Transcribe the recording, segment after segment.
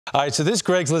All right, so this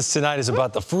Greg's List tonight is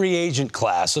about the free agent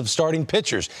class of starting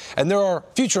pitchers. And there are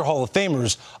future Hall of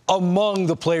Famers among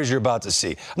the players you're about to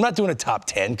see. I'm not doing a top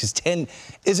 10 because 10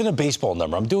 isn't a baseball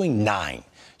number. I'm doing 9.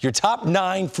 Your top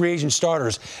 9 free agent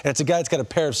starters, and it's a guy that's got a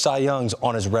pair of Cy Youngs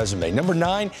on his resume. Number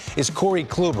 9 is Corey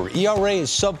Kluber. ERA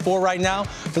is sub-4 right now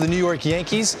for the New York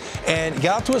Yankees, and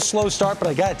got off to a slow start, but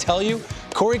I got to tell you,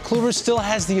 Corey Kluber still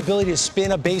has the ability to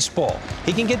spin a baseball.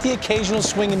 He can get the occasional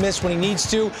swing and miss when he needs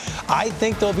to. I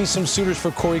think there'll be some suitors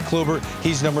for Corey Kluber.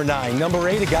 He's number 9. Number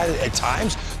 8, a guy that at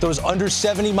times throws under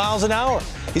 70 miles an hour.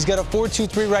 He's got a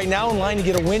 4.23 right now in line to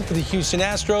get a win for the Houston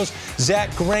Astros. Zach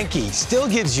Greinke still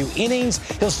gives you innings.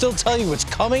 He'll still tell you what's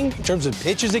coming in terms of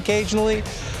pitches occasionally.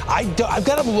 I've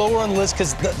got him lower on the list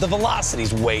because the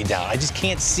velocity's way down. I just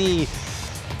can't see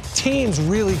teams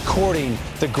really courting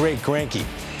the great Greinke.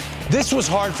 This was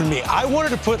hard for me. I wanted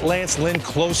to put Lance Lynn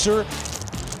closer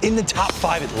in the top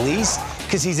 5 at least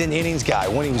because he's an innings guy.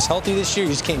 When he was healthy this year,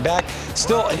 he just came back.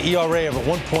 Still an ERA of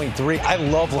 1.3. I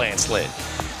love Lance Lynn.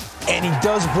 And he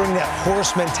does bring that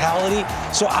horse mentality,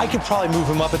 so I could probably move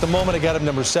him up. At the moment, I got him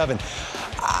number 7.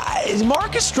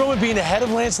 Marcus Stroman being ahead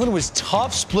of Lance Lynn was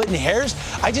tough, splitting hairs.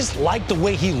 I just like the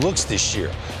way he looks this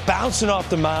year. Bouncing off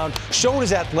the mound, showing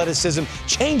his athleticism,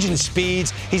 changing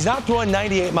speeds. He's not throwing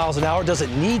 98 miles an hour,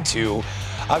 doesn't need to.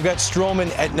 I've got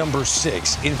Stroman at number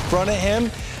 6. In front of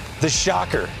him, the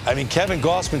shocker. I mean, Kevin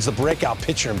Gausman's the breakout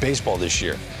pitcher in baseball this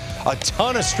year. A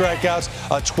ton of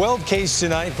strikeouts, a 12 Ks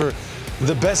tonight for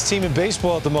the best team in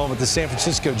baseball at the moment, the San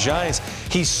Francisco Giants.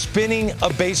 He's spinning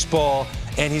a baseball,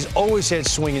 and he's always had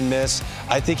swing and miss.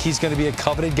 I think he's going to be a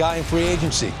coveted guy in free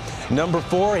agency. Number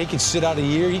 4, he could sit out a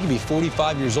year. He could be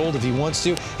 45 years old if he wants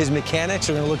to. His mechanics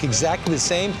are going to look exactly the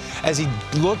same as he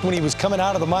looked when he was coming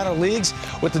out of the minor leagues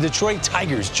with the Detroit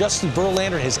Tigers. Justin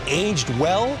Verlander has aged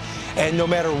well, and no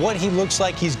matter what he looks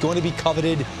like, he's going to be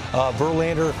coveted.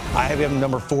 Verlander, I have him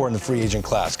number 4 in the free agent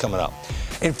class coming up.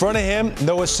 In front of him,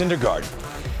 Noah Syndergaard.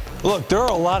 Look, there are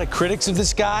a lot of critics of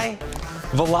this guy.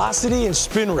 Velocity and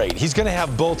spin rate. He's going to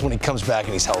have both when he comes back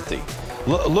and he's healthy.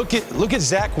 Look at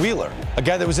Zach Wheeler, a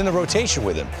guy that was in the rotation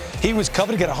with him. He was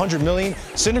coveted, got $100 million.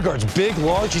 Syndergaard's big,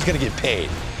 large. He's going to get paid.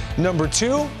 Number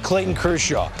 2, Clayton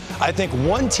Kershaw. I think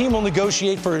one team will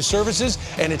negotiate for his services,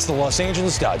 and it's the Los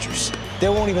Angeles Dodgers. They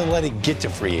won't even let it get to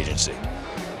free agency.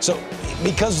 So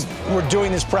because we're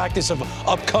doing this practice of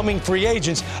upcoming free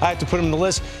agents, I have to put him on the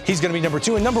list. He's going to be number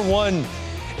 2. And number 1,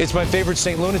 it's my favorite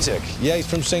St. Lunatic. Yeah, he's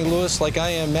from St. Louis like I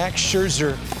am. Max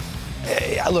Scherzer.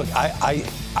 Look,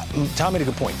 Tom made a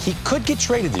good point. He could get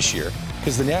traded this year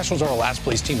because the Nationals are a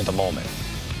last-place team at the moment.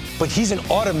 But he's an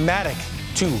automatic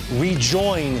to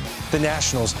rejoin the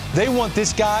Nationals. They want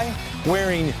this guy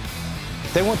wearing,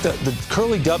 they want the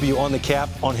curly W on the cap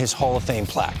on his Hall of Fame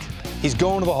plaque. He's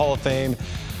going to the Hall of Fame.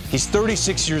 He's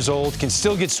 36 years old, can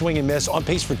still get swing and miss, on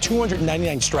pace for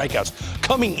 299 strikeouts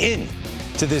coming in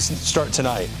to this start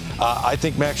tonight. I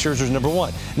think Max Scherzer is number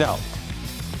 1. Now,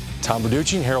 Tom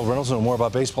Verducci and Harold Reynolds know more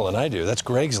about baseball than I do. That's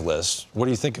Greg's list. What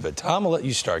do you think of it? Tom, I'll let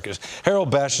you start because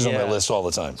Harold bashes on my list all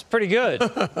the time. It's pretty good.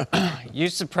 You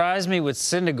surprised me with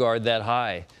Syndergaard that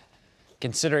high,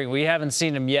 considering we haven't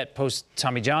seen him yet post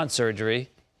Tommy John surgery.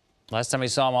 Last time we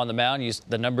saw him on the mound,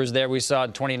 the numbers there we saw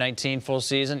in 2019 full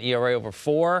season, ERA over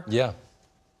 4. Yeah.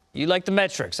 You like the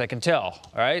metrics, I can tell, all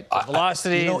right? The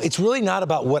velocity. You know, it's really not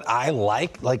about what I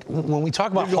like. Like, when we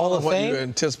talk about Hall of Fame, you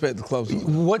anticipate the close.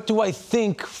 What do I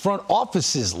think front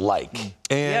offices like?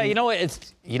 And yeah, you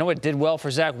know what did well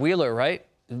for Zach Wheeler, right?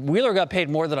 Wheeler got paid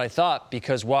more than I thought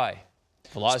because why?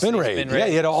 Velocity, spin rate. Yeah,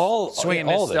 he had all swing and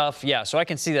miss stuff. It. Yeah, so I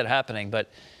can see that happening, but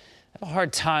I have a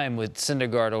hard time with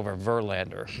Syndergaard over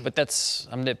Verlander. But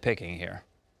I'm nitpicking here.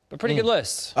 But pretty good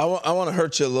list. I want to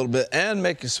hurt you a little bit and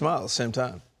make you smile at the same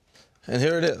time. And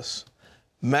here it is.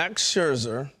 Max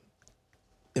Scherzer,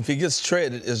 if he gets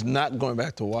traded, is not going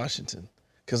back to Washington.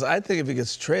 Because I think if he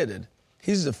gets traded,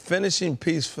 he's the finishing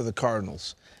piece for the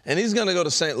Cardinals. And he's going to go to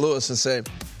St. Louis and say,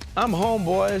 I'm home,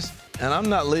 boys, and I'm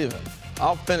not leaving.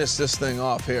 I'll finish this thing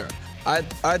off here. I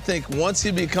think once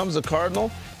he becomes a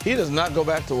Cardinal, he does not go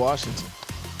back to Washington.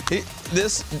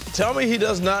 Tell me he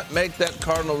does not make that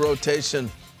Cardinal rotation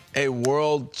a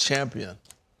world champion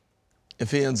if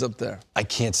he ends up there. I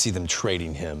can't see them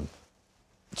trading him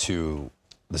to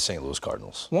the St. Louis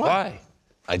Cardinals. Why?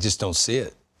 I just don't see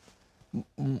it.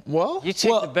 Well, you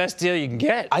take the best deal you can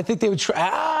get. I think they would try.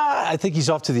 I think he's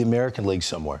off to the American League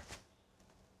somewhere.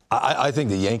 I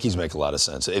think the Yankees make a lot of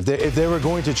sense. If they were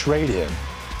going to trade him,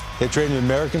 they'd trade him to an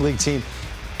American League team.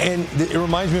 And it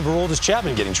reminds me of Aroldis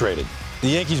Chapman getting traded. The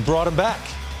Yankees brought him back.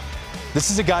 This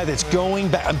is a guy that's going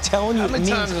back. I'm telling you, how many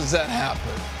times does that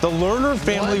happen? The Lerner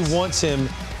family wants him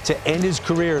to end his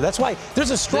career. That's why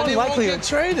there's a strong Then he won't likelihood. get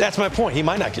traded. That's my point. He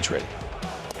might not get traded.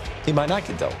 He might not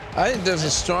get though. I think there's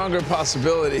a stronger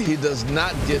possibility he does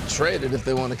not get traded if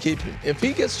they want to keep him. If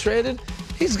he gets traded,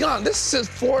 he's gone. This is his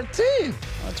fourth team.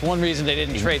 That's one reason they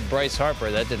didn't trade Bryce Harper.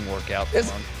 That didn't work out for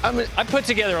him. I mean, I put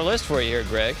together a list for you here,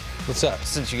 Greg. What's that?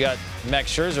 Since you got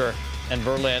Max Scherzer and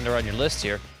Verlander on your list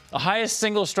here. The highest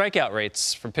single strikeout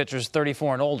rates for pitchers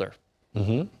 34 and older.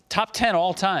 Top 10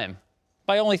 all time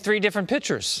by only 3 different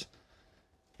pitchers.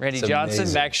 Randy It's Johnson,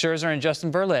 amazing. Max Scherzer, and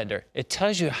Justin Verlander. It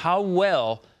tells you how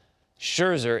well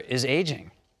Scherzer is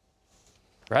aging,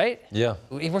 right? Yeah.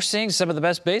 We're seeing some of the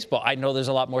best baseball. I know there's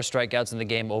a lot more strikeouts in the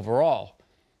game overall,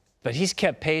 but he's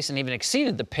kept pace and even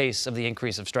exceeded the pace of the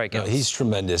increase of strikeouts. No, he's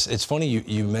tremendous. It's funny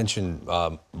you mentioned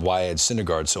why I had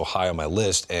Syndergaard so high on my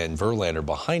list and Verlander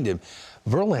behind him.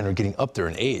 Verlander getting up there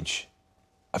in age.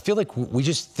 I feel like we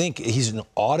just think he's an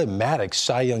automatic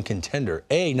Cy Young contender,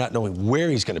 A, not knowing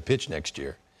where he's going to pitch next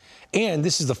year. And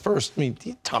this is the first,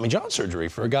 Tommy John surgery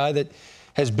for a guy that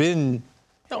has been,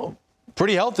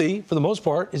 pretty healthy for the most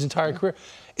part his entire career.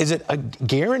 Is it a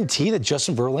guarantee that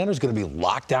Justin Verlander is going to be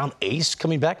lockdown ace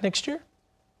coming back next year?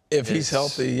 if he's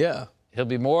healthy, yeah. He'll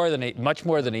be much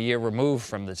more than a year removed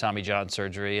from the Tommy John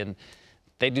surgery, and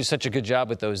they do such a good job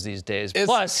with those these days.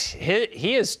 Plus,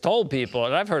 he has told people,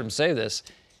 and I've heard him say this,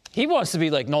 he wants to be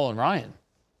like Nolan Ryan.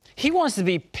 He wants to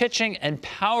be pitching and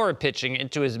power pitching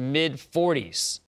into his mid-40s.